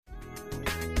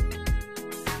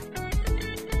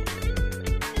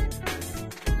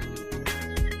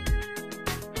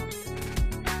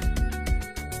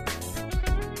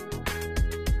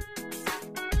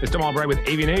It's Tom Albright with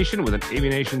Aviation, with an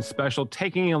Aviation special,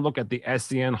 taking a look at the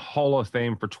SCN Hall of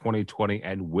Fame for 2020.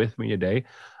 And with me today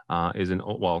is an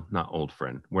old, well, not old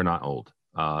friend. We're not old.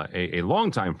 A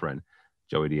longtime friend,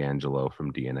 Joey D'Angelo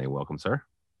from DNA. Welcome, sir.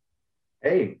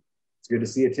 Hey, it's good to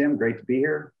see you, Tim. Great to be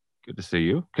here. Good to see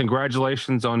you.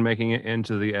 Congratulations on making it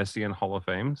into the SCN Hall of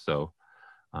Fame. So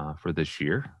for this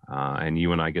year, and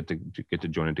you and I get to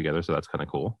join it together. So that's kind of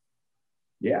cool.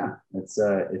 Yeah, it's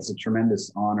a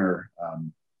tremendous honor.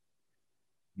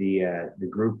 The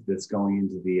group that's going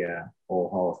into the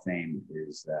Hall of Fame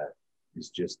is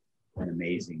just an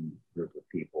amazing group of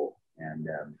people, and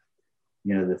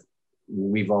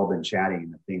we've all been chatting.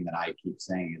 And the thing that I keep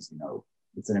saying is,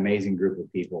 it's an amazing group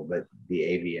of people, but the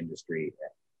AV industry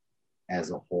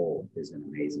as a whole is an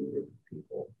amazing group of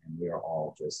people, and we are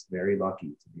all just very lucky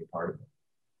to be a part of it.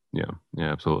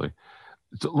 Yeah, absolutely.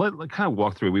 So let kind of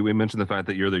walk through. We mentioned the fact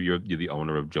that you're the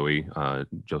owner of Joey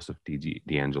Joseph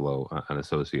D'Angelo and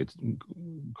Associates,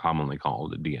 commonly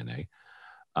called DNA.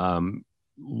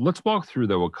 Let's walk through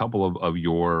though a couple of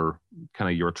your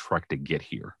trek to get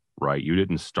here. Right, you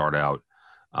didn't start out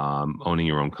owning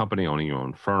your own company, owning your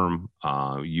own firm.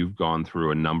 You've gone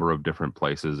through a number of different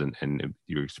places, and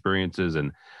your experiences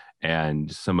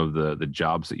and some of the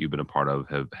jobs that you've been a part of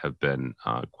have been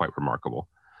quite remarkable.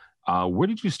 Where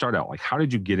did you start out? Like, how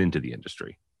did you get into the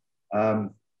industry?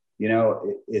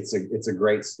 It's a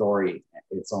great story.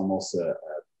 It's almost a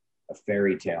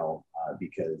fairy tale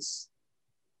because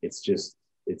it's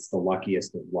the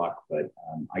luckiest of luck. But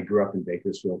I grew up in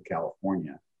Bakersfield,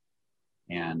 California,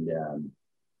 and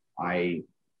I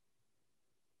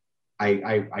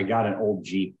got an old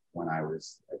Jeep when I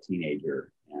was a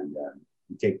teenager, and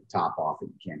you take the top off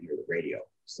and you can't hear the radio.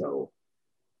 So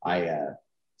I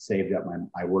saved up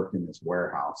I worked in this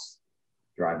warehouse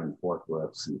driving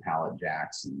forklifts and pallet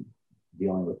jacks and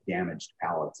dealing with damaged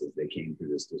pallets as they came through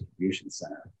this distribution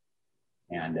center.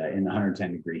 And in the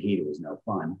 110-degree heat, it was no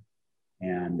fun.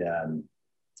 And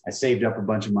I saved up a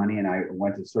bunch of money, and I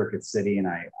went to Circuit City, and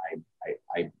I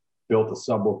built a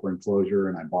subwoofer enclosure,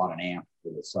 and I bought an amp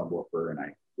for the subwoofer, and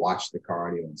I watched the car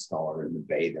audio installer in the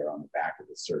bay there on the back of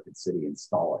the Circuit City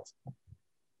install it.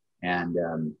 And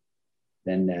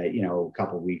then, a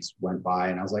couple of weeks went by,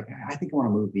 and I was like, I think I want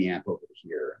to move the amp over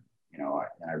here. And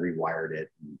I rewired it.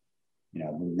 And,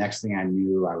 the next thing I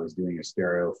knew, I was doing a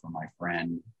stereo for my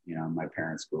friend, in my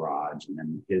parents' garage, and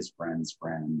then his friend's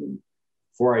friend. And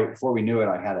before we knew it,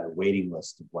 I had a waiting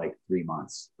list of like 3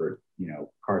 months for,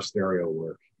 car stereo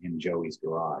work in Joey's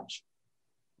garage.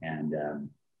 And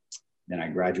then I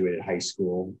graduated high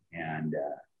school, and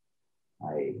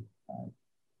I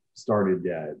started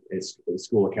at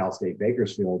school at Cal State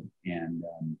Bakersfield, and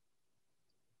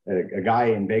a guy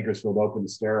in Bakersfield opened a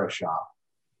stereo shop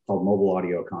called Mobile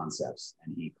Audio Concepts,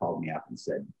 and he called me up and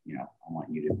said, I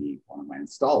want you to be one of my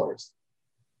installers.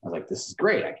 I was like, this is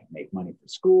great. I can make money for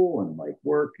school and like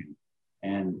work,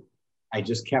 and I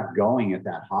just kept going at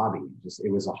that hobby.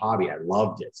 It was a hobby. I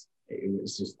loved it. It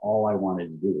was just all I wanted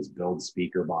to do was build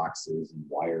speaker boxes and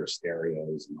wire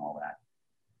stereos and all that.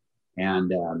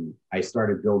 And I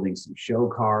started building some show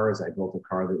cars. I built a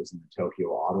car that was in the Tokyo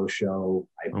Auto Show.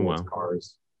 I built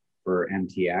cars for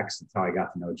MTX. That's how I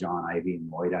got to know John Ivey and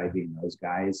Lloyd Ivey and those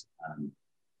guys.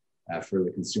 For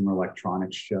the Consumer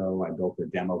Electronics Show, I built a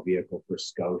demo vehicle for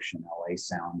Scotia and LA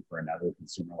Sound for another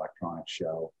Consumer Electronics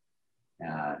Show.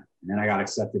 And then I got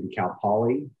accepted to Cal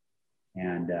Poly,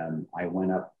 and I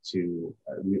went up to,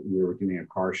 we were doing a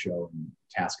car show in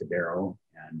Tascadero,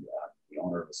 and the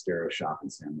owner of a stereo shop in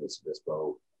San Luis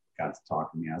Obispo got to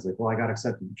talk to me. I was like, well, I got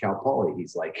accepted to Cal Poly.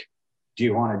 He's like, do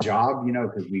you want a job?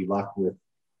 Because we left with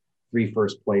 3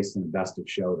 first place in the best of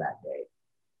show that day.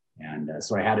 And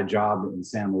so I had a job in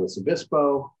San Luis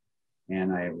Obispo,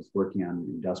 and I was working on an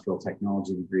industrial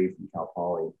technology degree from Cal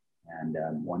Poly. And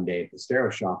one day at the stereo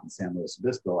shop in San Luis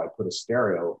Obispo, I put a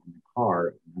stereo in the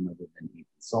car, none other than Ethan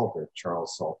Salter,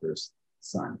 Charles Salter's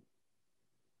son.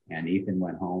 And Ethan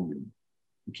went home and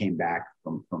he came back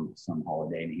from some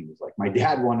holiday, and he was like, my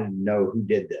dad wanted to know who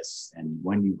did this and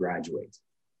when you graduate.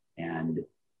 And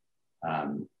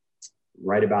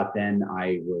right about then,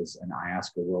 I was an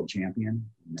IASCA world champion,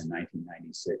 and then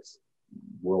 1996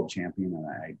 world champion.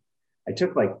 And I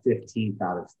took like 15th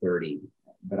out of 30,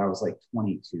 but I was like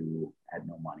 22, had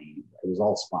no money. It was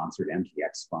all sponsored.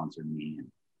 MTX sponsored me.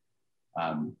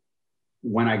 And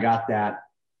when I got that,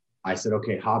 I said,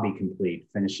 okay, hobby complete,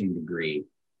 finishing degree.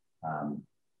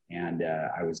 And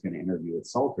I was going to interview with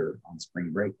Salter on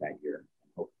spring break that year,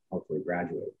 and hopefully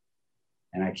graduate.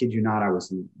 And I kid you not, I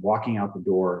was walking out the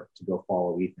door to go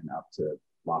follow Ethan up to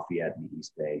Lafayette in the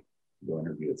East Bay to go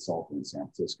interview with Salter in San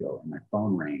Francisco, and my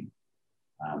phone rang.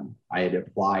 I had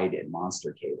applied at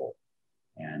Monster Cable,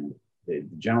 and the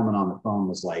gentleman on the phone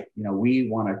was like, we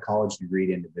want a college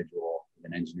degreed individual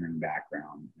with an engineering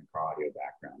background and a car audio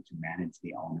background to manage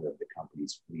the owner of the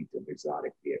company's fleet of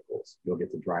exotic vehicles. You'll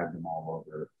get to drive them all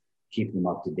over, keep them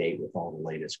up to date with all the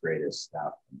latest, greatest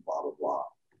stuff, and blah, blah, blah.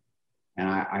 And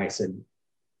I said,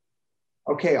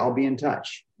 okay, I'll be in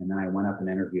touch. And then I went up and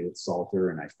interviewed at Salter,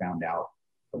 and I found out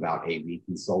about AV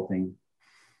consulting.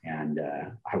 And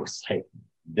I was like,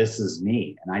 this is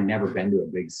me. And I'd never been to a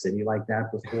big city like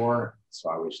that before. So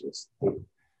I was just,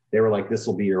 they were like, this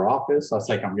will be your office. I was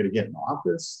like, I'm going to get an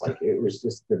office. Like, it was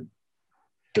just the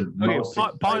okay, most.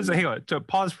 Pause, hang on,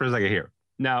 pause for a second here.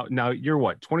 Now you're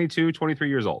what, 22, 23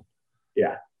 years old?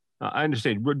 Yeah. I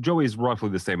understand. Joey's roughly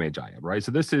the same age I am, right?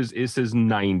 So this is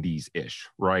 90s-ish,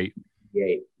 right?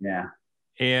 Yeah.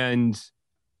 And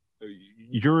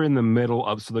you're in the middle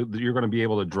of, so that you're going to be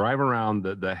able to drive around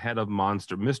the head of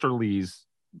Monster, Mr. Lee's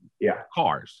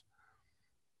cars.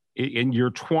 And you're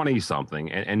 20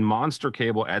 something, and Monster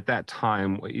Cable at that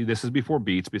time, this is before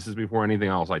Beats, this is before anything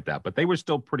else like that, but they were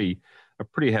still a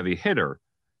pretty heavy hitter,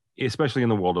 especially in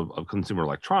the world of consumer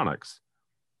electronics.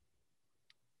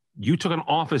 You took an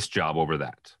office job over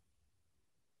that.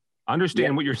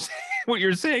 Understand what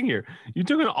you're saying here. You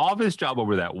took an office job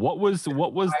over that. What was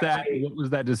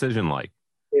that decision like?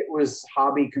 It was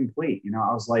hobby complete.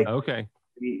 I was like, okay,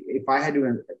 if I had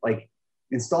to, like,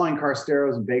 installing car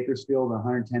stereos in Bakersfield in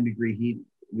 110-degree heat,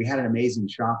 we had an amazing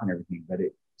shop and everything, but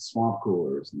swamp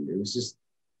coolers, and it's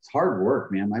hard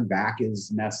work, man. My back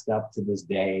is messed up to this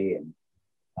day. And,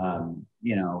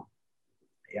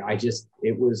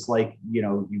 it was like,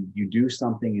 you do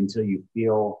something until you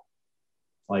feel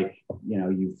like,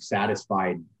 you've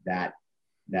satisfied that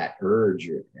urge.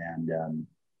 And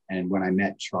when I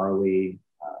met Charlie,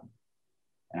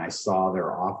 and I saw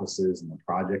their offices and the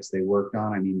projects they worked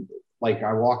on, I mean, like,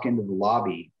 I walk into the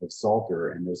lobby of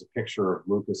Salter and there's a picture of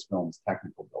Lucasfilm's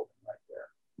technical building right there.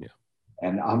 Yeah.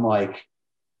 And I'm like,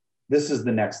 this is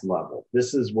the next level.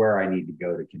 This is where I need to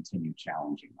go to continue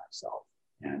challenging myself.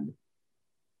 And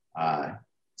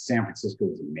San Francisco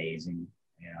was amazing,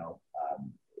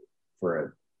 for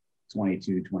a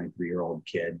 22, 23-year-old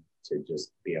kid to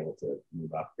just be able to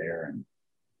move up there. And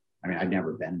I mean, I'd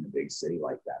never been in a big city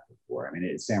like that before. I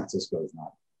mean, San Francisco is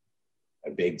not a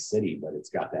big city, but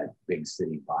it's got that big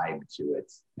city vibe to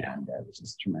it. And it was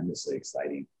just tremendously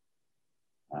exciting.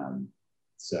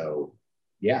 So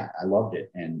yeah, I loved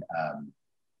it. And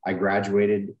I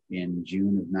graduated in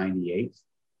June of '98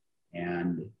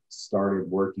 and started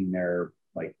working there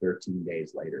like 13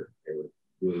 days later. They were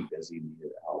really busy and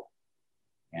needed help.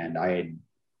 And I had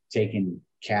taken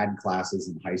CAD classes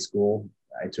in high school.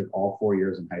 I took all 4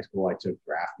 years in high school. I took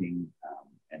drafting.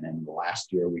 And then the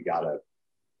last year we got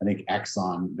I think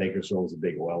Exxon, Bakersfield is a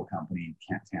big oil company in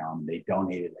Kent Town. They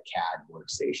donated a CAD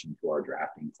workstation to our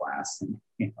drafting class. And,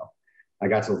 I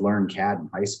got to learn CAD in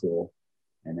high school.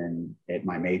 And then at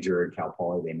my major at Cal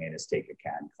Poly, they made us take a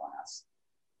CAD class.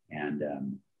 And,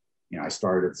 I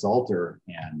started at Salter,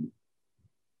 and,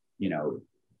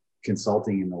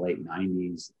 consulting in the late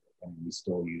 90s, and we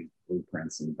still use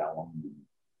Blueprints and Vellum and,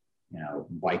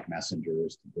 bike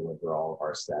messengers to deliver all of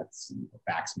our sets, and a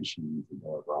fax machine to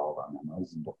deliver all of our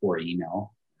memos, and before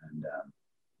email. And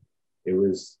it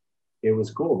was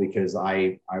cool because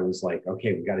I was like,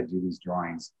 okay, we got to do these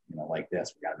drawings, like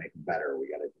this. We got to make them better. We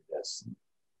got to do this.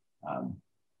 And,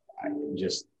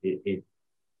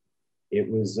 it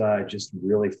was just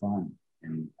really fun.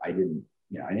 And I didn't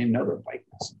know there were bike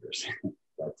messengers,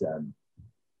 but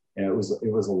it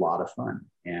was a lot of fun.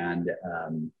 And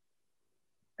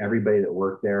everybody that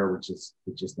worked there were just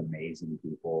amazing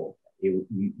people.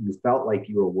 You felt like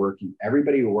you were working.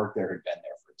 Everybody who worked there had been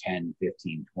there for 10,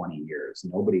 15, 20 years.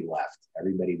 Nobody left.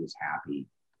 Everybody was happy.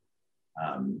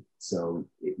 So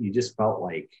you just felt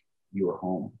like you were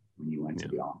home when you went to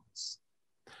the office.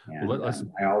 And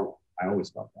I always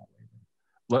felt that way.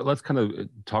 Let's kind of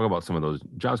talk about some of those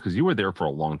jobs, because you were there for a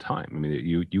long time. I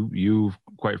mean, you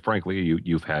quite frankly,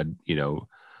 you've had,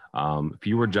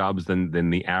 fewer jobs than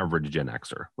the average Gen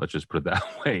Xer. Let's just put it that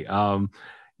way.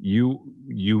 You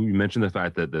mentioned the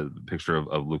fact that the picture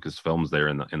of Lucasfilms there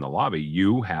in the lobby,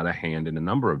 you had a hand in a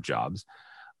number of jobs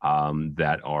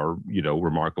that are,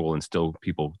 remarkable and still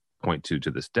people point to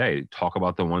this day. Talk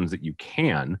about the ones that you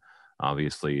can.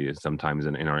 Obviously, sometimes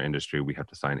in our industry, we have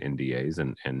to sign NDAs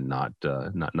and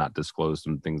not disclose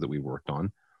some things that we worked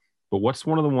on. But what's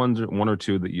one or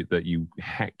two that you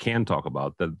can talk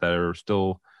about that are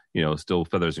still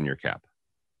feathers in your cap?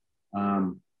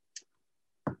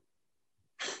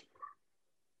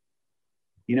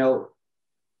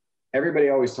 Everybody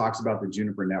always talks about the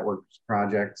Juniper Networks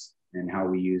projects, and how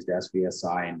we used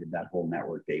SVSI and did that whole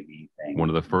network AV thing. One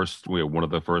of the first,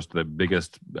 the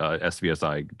biggest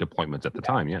SVSI deployments at the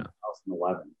time. Yeah.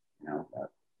 2011.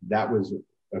 That was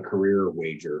a career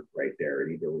wager right there.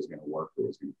 It either was going to work or it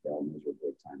was going to fail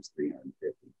miserably times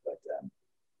 350. But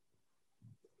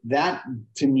that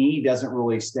to me doesn't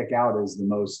really stick out as the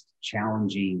most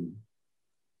challenging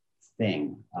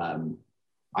thing.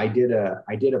 I did a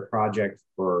project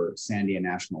for Sandia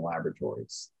National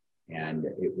Laboratories, and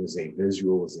it was a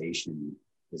visualization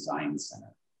design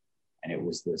center. And it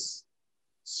was this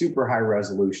super high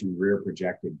resolution rear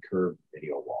projected curved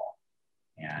video wall.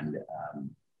 And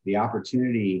the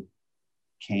opportunity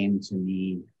came to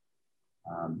me.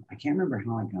 I can't remember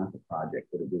how I got the project,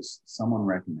 but it was someone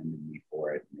recommended me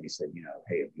for it. And they said,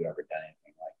 hey, have you ever done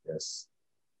anything like this?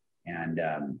 And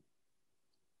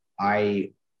I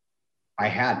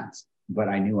hadn't, but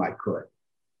I knew I could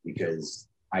because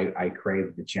I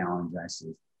craved the challenge. I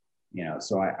said,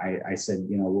 so I said,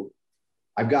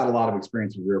 I've got a lot of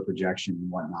experience with rear projection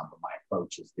and whatnot, but my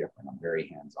approach is different. I'm very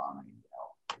hands-on.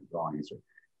 Drawings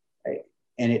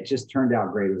and it just turned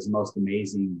out great. It was the most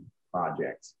amazing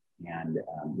project. And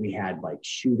we had like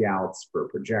shootouts for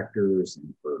projectors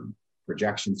and for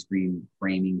projection screen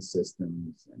framing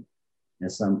systems.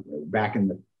 And some back in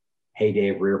the heyday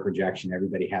of rear projection,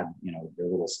 everybody had, their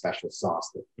little special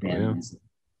sauce that fins,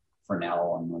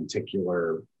 Fresnel and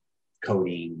lenticular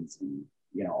coatings and,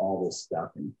 all this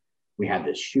stuff. And we had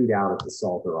this shootout at the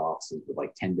Salter offices with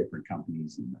like 10 different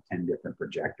companies and 10 different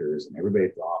projectors, and everybody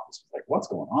at the office was like, what's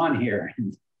going on here?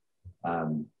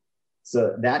 And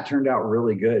so that turned out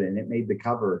really good, and it made the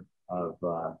cover of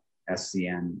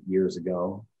SCN years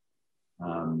ago.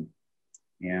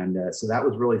 So that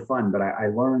was really fun, but I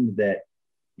learned that,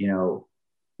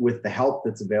 with the help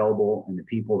that's available and the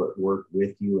people that work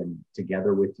with you and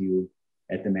together with you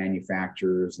at the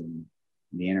manufacturers and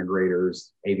the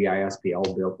integrators, AVI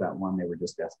SPL built that one. They were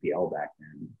just SPL back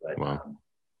then, but wow.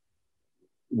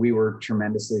 We were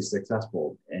tremendously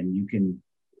successful. And you can,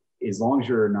 as long as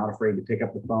you're not afraid to pick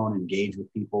up the phone, engage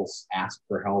with people, ask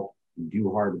for help, and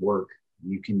do hard work,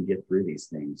 you can get through these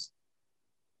things.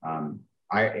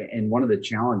 And one of the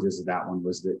challenges of that one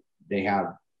was that they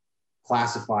have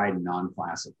classified and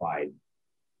non-classified,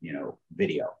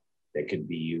 video that could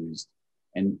be used.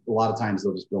 And a lot of times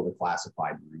they'll just build a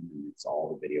classified room and it's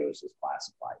all the video is just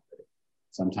classified. But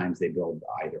sometimes they build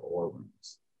either or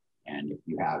rooms. And if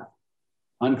you have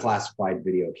unclassified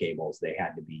video cables, they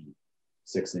had to be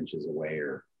 6 inches away,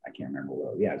 or I can't remember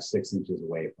what, 6 inches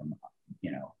away from,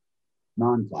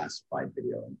 non-classified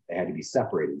video. And they had to be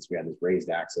separated. So we had this raised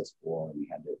access floor, and we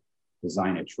had to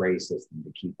design a tray system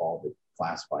to keep all the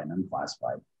classified and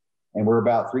unclassified. And we're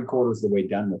about 3/4 of the way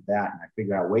done with that. And I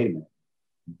figured out, wait a minute,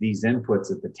 these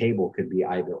inputs at the table could be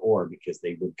either or, because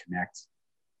they would connect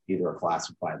either a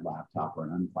classified laptop or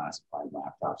an unclassified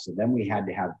laptop. So then we had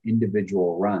to have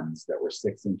individual runs that were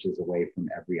 6 inches away from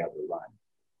every other run.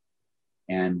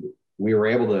 And we were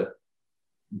able to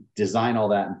design all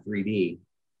that in 3D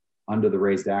under the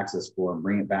raised access floor and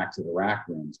bring it back to the rack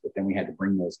rooms. But then we had to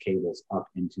bring those cables up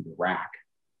into the rack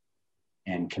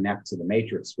and connect to the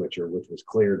matrix switcher, which was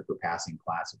cleared for passing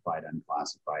classified,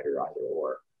 unclassified, or either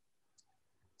or.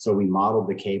 So we modeled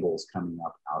the cables coming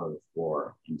up out of the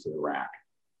floor into the rack.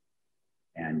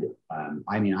 And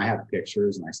I have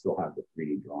pictures and I still have the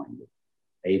 3D drawing.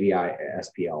 AVI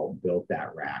SPL built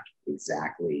that rack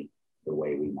exactly the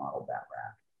way we modeled that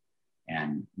rack.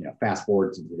 And fast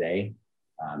forward to today,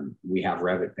 we have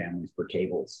Revit families for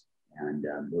cables, and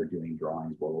we're doing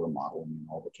drawings where we're modeling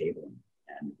all the cabling.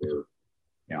 And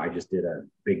I just did a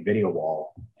big video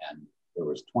wall, and there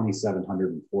was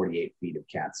 2,748 feet of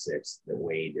Cat6 that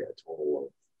weighed a total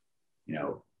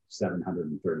of,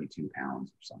 732 pounds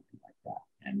or something like that.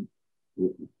 And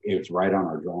it was right on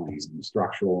our drawings, and the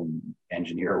structural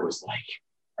engineer was like,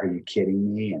 "Are you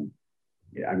kidding me?" And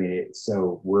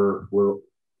so we're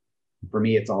for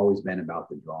me, it's always been about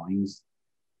the drawings.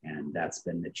 And that's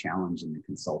been the challenge in the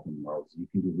consulting world. You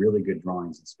can do really good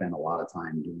drawings and spend a lot of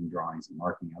time doing drawings and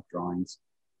marking up drawings.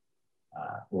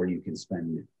 Or you can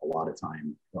spend a lot of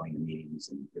time going to meetings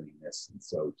and doing this. And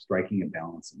so striking a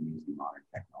balance and using modern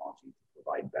technology to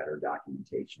provide better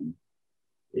documentation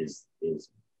is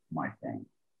my thing.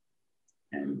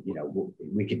 And,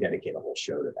 we could dedicate a whole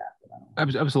show to that.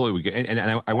 But absolutely. We can.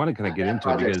 And I want to kind of get into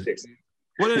it because...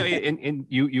 Well, and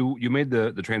you made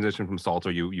the transition from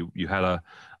Salter. You had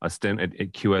a stint at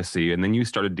QSC, and then you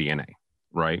started DNA,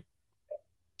 right?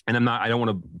 And I don't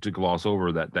want to gloss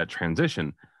over that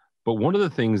transition, but one of the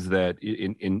things that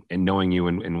in knowing you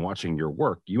and watching your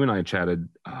work, you and I chatted,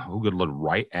 oh good Lord,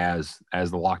 right as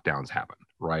the lockdowns happened,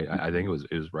 right? I think it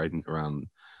was right around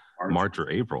March or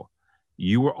April,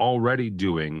 you were already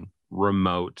doing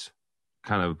remote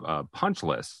kind of punch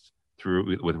lists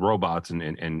through with robots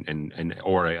and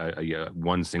or a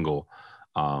one single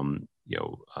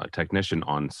technician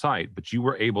on site, but you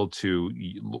were able to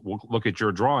look at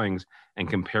your drawings and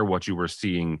compare what you were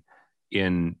seeing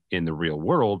in the real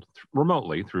world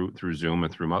remotely through Zoom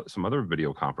and through some other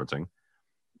video conferencing.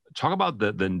 Talk about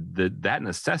that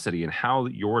necessity and how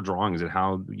your drawings and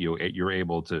how you're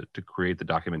able to create the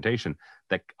documentation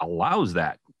that allows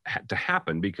that to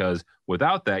happen, because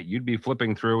without that you'd be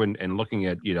flipping through and looking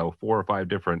at 4 or 5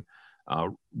 different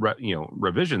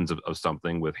revisions of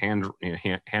something with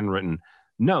handwritten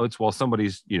notes while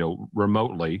somebody's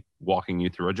remotely walking you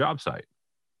through a job site.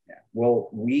 Yeah. Well,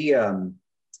 we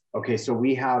okay, so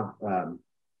we have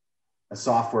a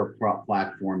software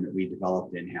platform that we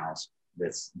developed in-house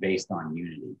that's based on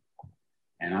Unity.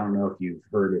 And I don't know if you've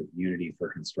heard of Unity for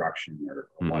construction or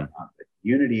whatnot, but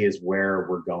Unity is where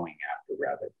we're going after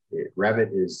Revit.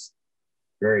 Revit is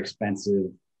very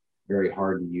expensive, very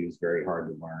hard to use, very hard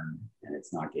to learn, and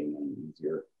it's not getting any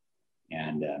easier.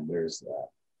 And there's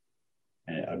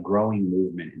a growing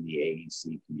movement in the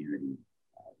AEC community,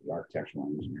 the architectural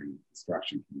engineering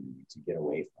construction community, to get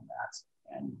away from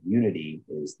that. And Unity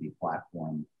is the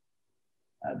platform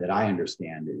that I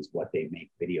understand is what they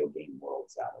make video game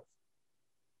worlds out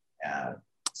of.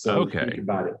 So think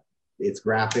about it. It's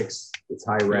graphics, it's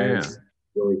high res,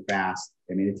 really fast.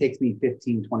 I mean, it takes me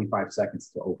 15, 25 seconds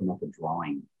to open up a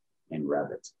drawing in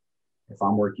Revit. If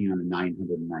I'm working on a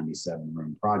 997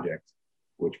 room project,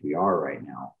 which we are right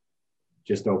now,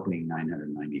 just opening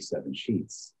 997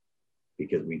 sheets,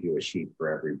 because we do a sheet for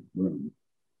every room,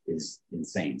 is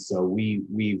insane. So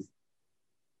we've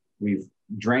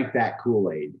drank that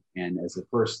Kool-Aid, and as a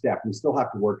first step, we still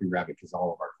have to work in Revit because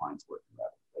all of our clients work in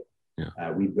Revit.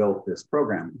 But, we built this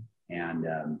program, and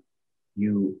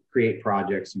you create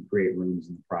projects, you create rooms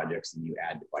in the projects, and you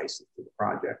add devices to the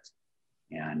project.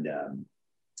 And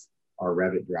our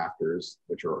Revit drafters,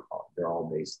 they're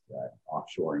all based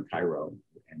offshore in Cairo,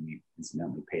 and we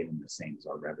incidentally pay them the same as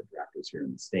our Revit drafters here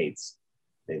in the States.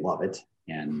 They love it,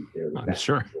 and they're the best.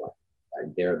 Sure.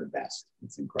 They're the best.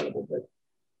 It's incredible. But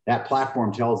that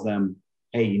platform tells them,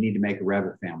 hey, you need to make a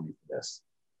Revit family for this.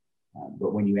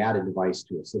 But when you add a device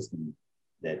to a system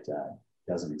that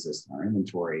doesn't exist in our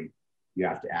inventory, you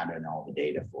have to add in all the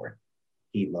data for it.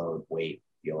 Heat load, weight,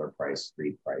 dealer price,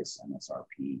 street price,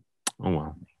 MSRP. Oh,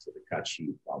 wow. To the cut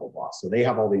sheet, blah, blah, blah. So they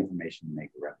have all the information to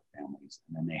make the Revit families.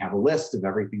 And then they have a list of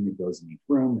everything that goes in each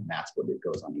room, and that's what it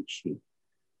goes on each sheet.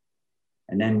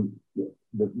 And then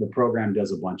the program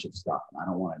does a bunch of stuff. And I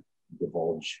don't want to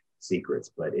divulge secrets,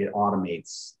 but it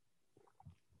automates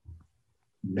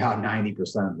about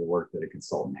 90% of the work that a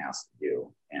consultant has to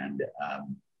do. And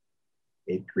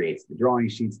it creates the drawing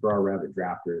sheets for our Revit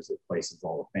drafters. It places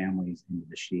all the families into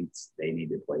the sheets. They need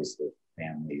to place the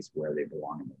families where they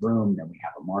belong in the room. Then we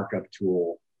have a markup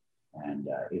tool, and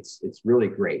it's really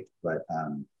great. But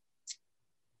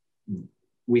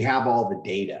we have all the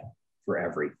data for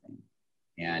everything.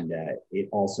 And it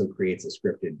also creates a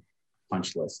scripted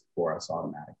punch list for us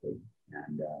automatically.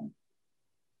 And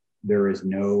there is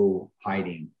no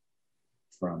hiding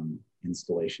from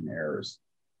installation errors,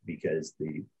 because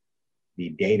the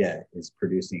data is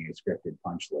producing a scripted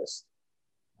punch list,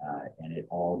 and it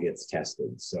all gets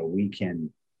tested. So we can,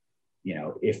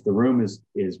 if the room is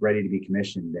ready to be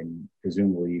commissioned, then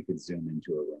presumably you could zoom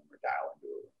into a room or dial into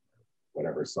a room, or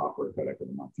whatever software codec of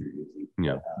the month you're using.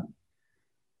 Yeah.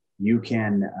 You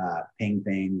can ping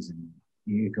things, and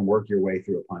you can work your way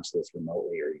through a punch list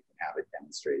remotely, or you can have it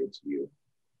demonstrated to you.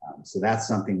 So that's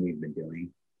something we've been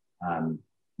doing.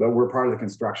 But we're part of the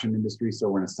construction industry, so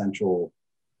we're an essential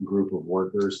group of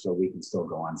workers, so we can still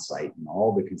go on site. And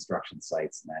all the construction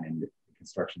sites and the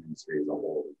construction industry as a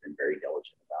whole has been very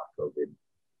diligent about COVID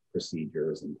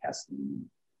procedures and testing and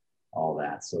all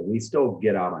that. So we still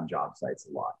get out on job sites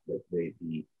a lot. But the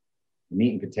meat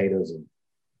and potatoes of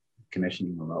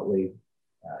commissioning remotely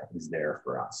is there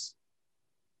for us.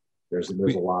 There's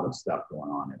a lot of stuff going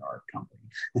on in our company.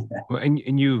 Well,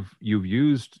 and you've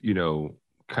used,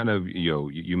 kind of,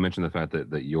 you mentioned the fact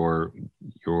that your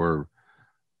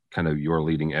kind of your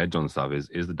leading edge on stuff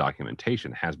is the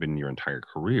documentation, has been your entire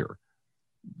career.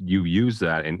 You use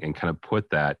that and kind of put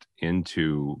that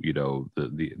into,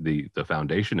 the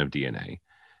foundation of DNA,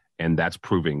 and that's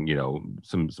proving,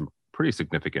 some pretty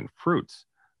significant fruits,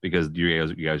 because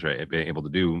you guys are able to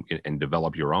do and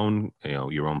develop your own,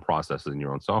 your own processes and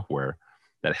your own software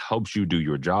that helps you do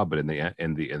your job, but in the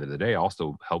end of the day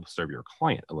also helps serve your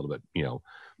client a little bit,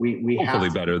 we hopefully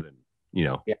better than,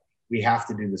 Yeah, we have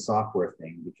to do the software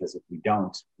thing, because if we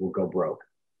don't, we'll go broke.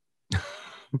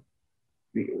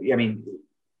 I mean,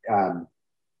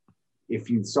 if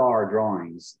you saw our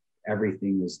drawings,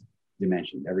 everything is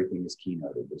dimensioned, everything is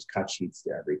keynoted. There's cut sheets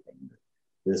to everything.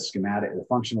 The schematic, the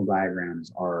functional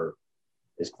diagrams are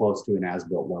as close to an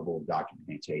as-built level of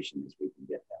documentation as we can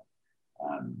get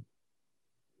them.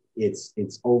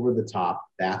 It's over the top.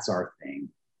 That's our thing.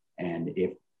 And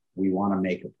if we want to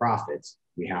make a profit,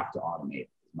 we have to automate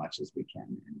as much as we can.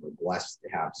 And we're blessed to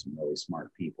have some really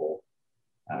smart people,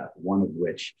 one of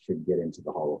which should get into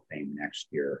the Hall of Fame next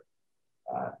year.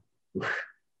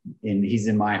 And he's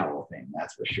in my Hall of Fame,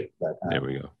 that's for sure. But there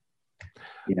we go.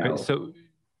 You know, so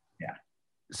yeah.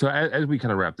 So as we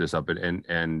kind of wrap this up,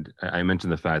 and I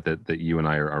mentioned the fact that you and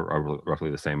I are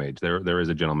roughly the same age. There is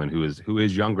a gentleman who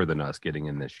is younger than us getting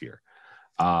in this year,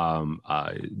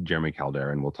 Jeremy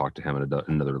Caldera, and we'll talk to him at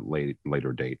another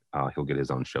later date. He'll get his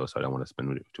own show, so I don't want to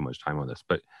spend too much time on this.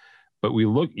 But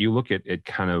you look at it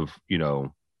kind of, you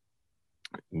know,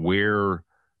 where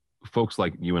folks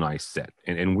like you and I sit,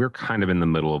 and we're kind of in the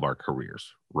middle of our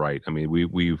careers, right? I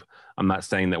mean, I'm not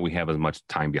saying that we have as much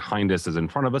time behind us as in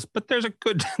front of us, but there's a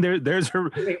good there's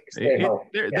some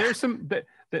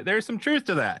truth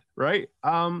to that, right?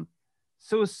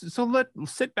 So let's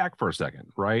sit back for a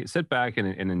second, right? Sit back and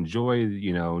enjoy,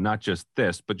 you know, not just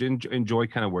this, but enjoy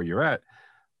kind of where you're at.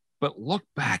 But look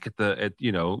back at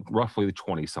you know, roughly the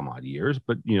 20 some odd years,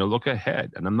 but, you know, look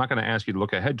ahead. And I'm not going to ask you to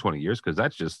look ahead 20 years because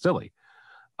that's just silly.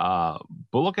 But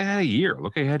look ahead a year,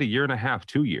 look ahead a year and a half,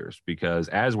 2 years, because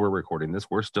as we're recording this,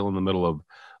 we're still in the middle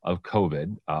of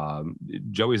COVID.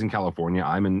 Joey's in California.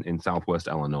 I'm in Southwest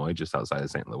Illinois, just outside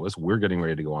of St. Louis. We're getting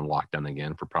ready to go on lockdown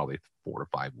again for probably 4 to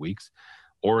 5 weeks.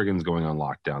 Oregon's going on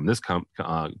lockdown. This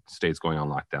state's going on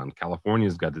lockdown.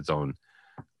 California's got its own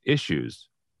issues.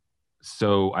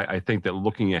 So I think that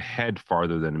looking ahead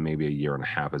farther than maybe a year and a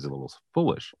half is a little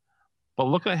foolish, but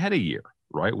look ahead a year.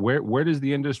 Right? Where does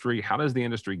the industry, how does the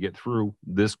industry get through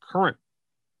this current,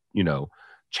 you know,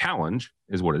 challenge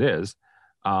is what it is.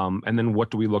 And then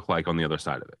what do we look like on the other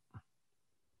side of it?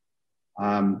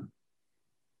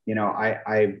 You know,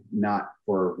 I've not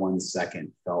for 1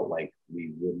 second felt like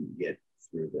we wouldn't get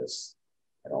through this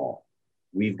at all.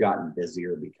 We've gotten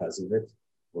busier because of it.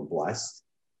 We're blessed.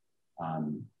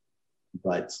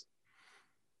 But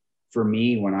for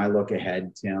me, when I look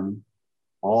ahead, Tim,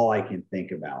 all I can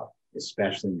think about,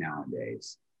 especially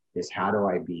nowadays, is how do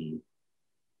I be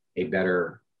a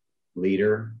better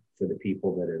leader for the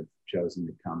people that have chosen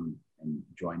to come and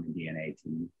join the DNA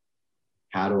team?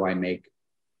 How do I make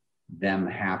them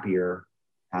happier?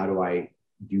 How do I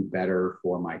do better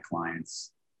for my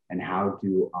clients? And how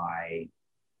do I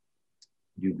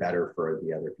do better for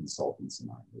the other consultants in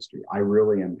our industry? I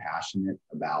really am passionate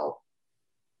about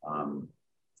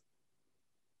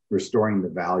restoring the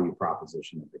value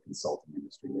proposition of the consulting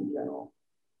industry in general.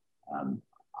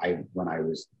 When I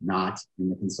was not in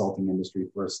the consulting industry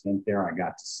for a stint there, I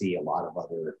got to see a lot of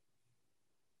other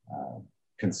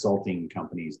consulting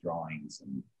companies' drawings,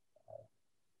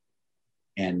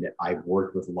 and I've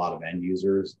worked with a lot of end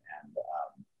users, and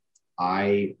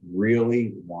I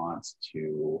really want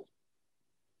to.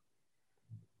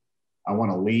 I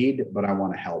want to lead, but I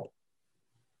want to help,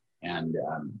 and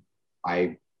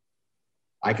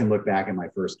I can look back at my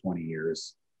first 20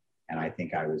 years, and I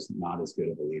think I was not as good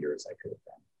of a leader as I could have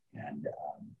been. And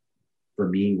for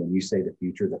me, when you say the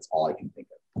future, that's all I can think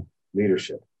of.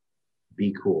 Leadership,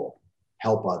 be cool,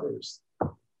 help others,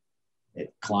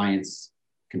 clients,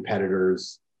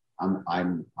 competitors.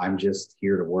 I'm just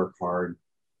here to work hard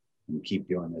and keep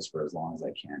doing this for as long as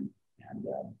I can. And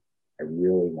I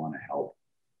really want to help.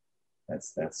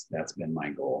 That's been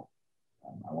my goal.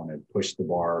 I want to push the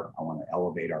bar. I want to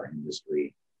elevate our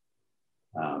industry.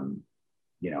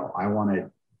 You know, I want to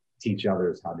teach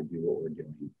others how to do what we're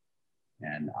doing.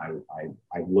 And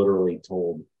I've literally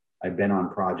I've been on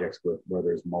projects where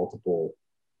there's multiple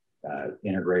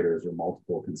integrators or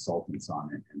multiple consultants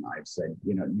on it. And I've said,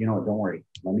 you know, don't worry,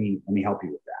 let me help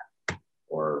you with that.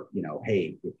 Or, you know,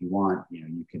 hey, if you want, you know,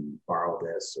 you can borrow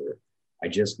this, or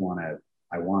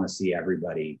I want to see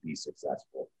everybody be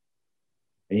successful.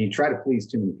 And you try to please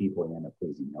too many people, you end up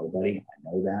pleasing nobody. I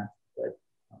know that, but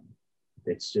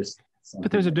it's just. But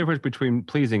there's a difference between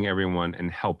pleasing everyone and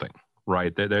helping,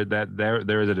 right?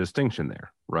 There is a distinction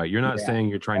there, right? You're not saying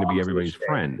you're trying to be everybody's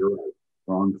friend. You're right.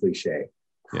 Wrong cliche.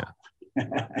 Yeah.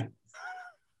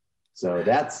 So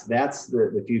that's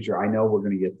the future. I know we're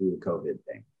going to get through the COVID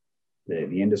thing.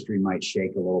 The industry might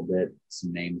shake a little bit.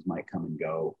 Some names might come and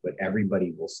go, but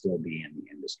everybody will still be in the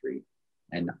industry.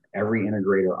 And every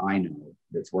integrator I know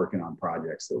that's working on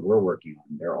projects that we're working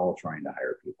on, they're all trying to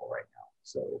hire people right now.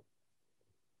 So,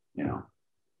 you know.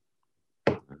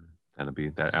 That'll be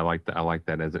that. I like that. I like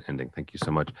that as an ending. Thank you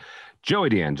so much, Joey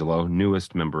D'Angelo,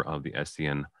 newest member of the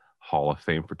SCN Hall of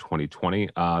Fame for 2020.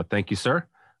 Thank you, sir.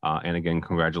 And again,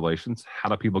 congratulations. How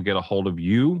do people get a hold of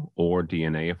you or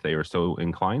DNA if they are so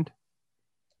inclined?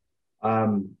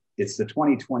 It's the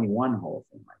 2021 Hall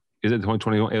of Fame. Is it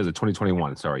 2021? It was a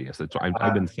 2021. Sorry, yes.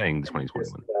 I've been saying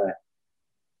 2021.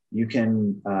 You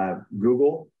can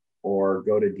Google or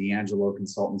go to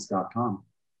DangeloConsultants.com.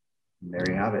 And there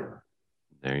you have it.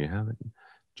 There you have it.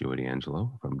 Joey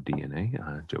D'Angelo from DNA,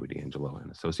 Joey D'Angelo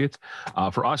and Associates.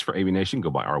 For us, for AVNation,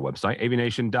 go by our website,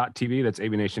 avnation.tv. That's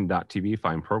avnation.tv.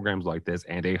 Find programs like this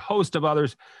and a host of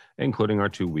others, including our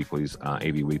 2 weeklies,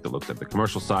 AV Week that looks at the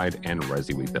commercial side and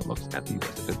Resi Week that looks at the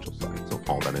residential side. So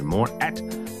all that and more at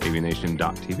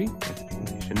avnation.tv. That's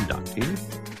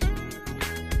avnation.tv.